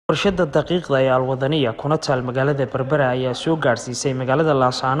Shirkadda Daqiiqda Al Wataniya kuna taal magaalada Berbera ayaa soo gaadhsiisay magaalada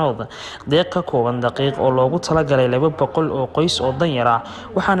laascaanood deeq ka kooban daqiiq oo loogu talagalay 200 oo qoys oo danyar ah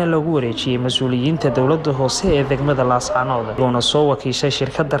waxaana lagu wareejiyay mas'uuliyiinta dawladda hoose ee degmada laascaanood oo soo wakiishay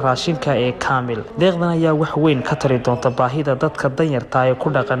shirkadda raashinka ee Kaamil. Deeqdan ayaa wax weyn ka tari doonta baahida dadka danyarta ah ee ku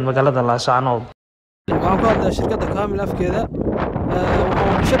dhaqan magaalada laascaanood. waxaan ku hadlaa shirkadda Kaamil afkeeda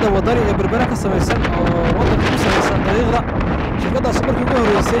shirkadda wadani ee Berbera ka samaysan oo wadanka ku samaysan daqiiqda shirkaddaas markii ugu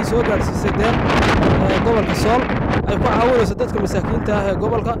horeysay soo gaadhsiisay deeq gobolka Sool ay ku caawinayso dadka masaakiinta ah ee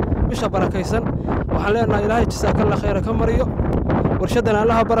gobolka bisha barakaysan waxaan leenahay Ilaahay jazaakalla khayr ka mariyo warshadana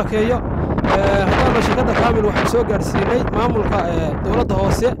Allaha barakeeyo hadana shirkadda Kaamil waxay soo gaadhsiinay maamulka dawladda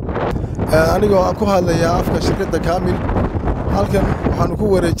hoose anigoo aan ku hadlayaa afka shirkadda Kaamil halkan waxaan ku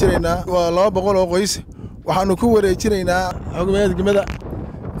wareejinaynaa waa 200 oo qoys waxaan ku wareejinaynaa xogmeed degmada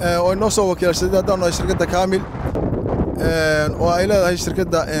oo inoo soo wakiilshay dadana shirkadda Kaamil oo ay leedahay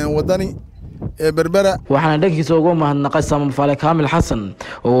shirkadda wadani ee Berbera waxaana dhagiisa ugu mahadnaqay samafale Kaamil Xasan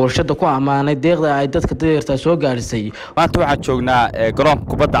oo warshada ku amaanay deeqda ay dadka danyarta soo gaarisay. maanta waxaan joognaa garoonka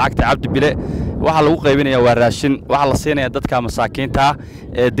kubadda cagta Cabdi Bile waxa lagu qaybinayaa waa raashin waxa la siinayaa dadka masaakiinta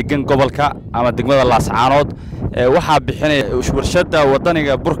ee degan gobolka ama degmada laascaanood waxa bixinaya warshada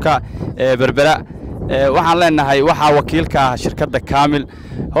wadaniga burka ee Berbera waxaan leenahay waxa wakiilka shirkadda Kaamil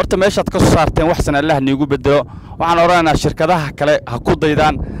horta meeshaad ka soo saarteen wax san Allah niigu bedelo waxaan oranaynaa shirkadaha kale ha ku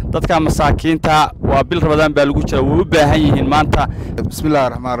daydaan dadka masaakiinta waa bil Ramadaan baa lagu jira way u baahan yihiin maanta.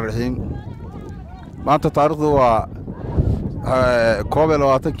 bismillaahir rahmaanir rahiim maanta taariikhdu waa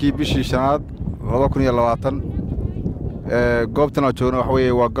 21 bishii shanaad 2020 goobtan oo joogno waxa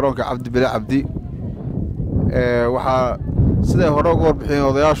weeye waa garoonka Cabdi Bile Cabdi waxa sida hore ugu warbixin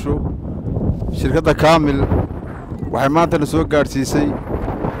odayaashu shirkadda Kaamil waxay maanta soo gaadhsiisay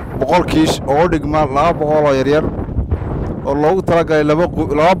 100 kiish oo dhigma 200 oo yaryar oo loogu talagalay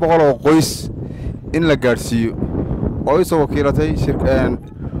 200 oo qoys in la gaadhsiiyo oo ay soo wakiilatay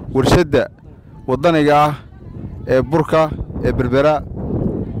warshadda wadaniga ah ee burka ee Berbera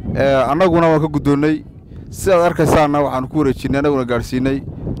annaguna waan ka gudoonay sidaad arkaysaana waxaan ku wareejinay annaguna gaadhsiinay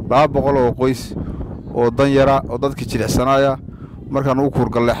 200 oo qoys oo danyara oo dadka jilicsanaya markaan ugu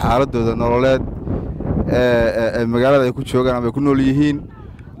kurgalay xaaladooda nololeed magaalada ay ku joogaan ama ku nool yihiin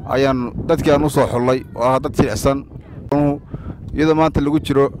ayaan dadkii aan u soo xulay oo ah dad jilicsan iyadoo maanta lagu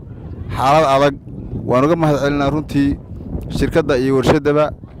jiro xaalad adag waan uga mahadcelinaa runtii shirkadda iyo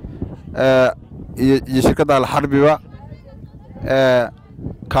warshadaba iyo shirkadda Alxarbiba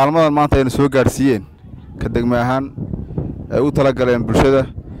kaalmadan maanta ay soo gaarsiiyeen ka degmo ahaan ay u tala galeen bulshada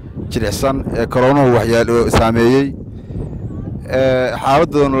jilicsan ee corona waxyaalo saameeyay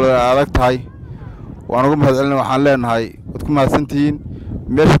xaaladooda adag tahay waan uga mahadcelinaa waxaan leenahay wad ku mahadsantihiin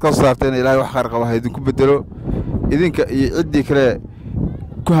meesha ka soo saarteen Ilaahay wax khayr qaba idinku bedelo idinka iyo cidii kale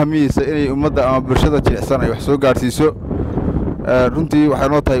ku hamiyeysa inay ummadda ama bulshada jilicsan ay wax soo gaarsiiso runtii waxay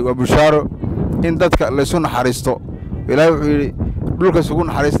noo tahay waa bushaaro in dadka la isu naxariisto Ilaahay wuxuu yiri dhulka isugu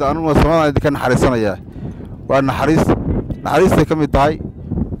naxariista anuma samada idinka naxariisanaya waa naxariista ka mid tahay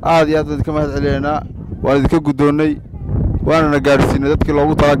aad iyo aad idinka mahadcelinaa waan idinka gudoonay waana gaarsiinay dadkii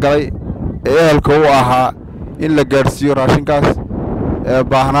loogu talagalay ee ehelka u ahaa in la gaarsiiyo raashinkaas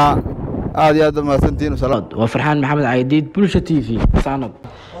baahnaa aad iyo aad mahadsantiin salaam waa Farxaan Maxamed Caydiid Bulsha TV laascaanood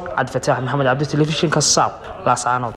عبد الفتاح محمد عبد التلفزيون كالصعب laascaanood.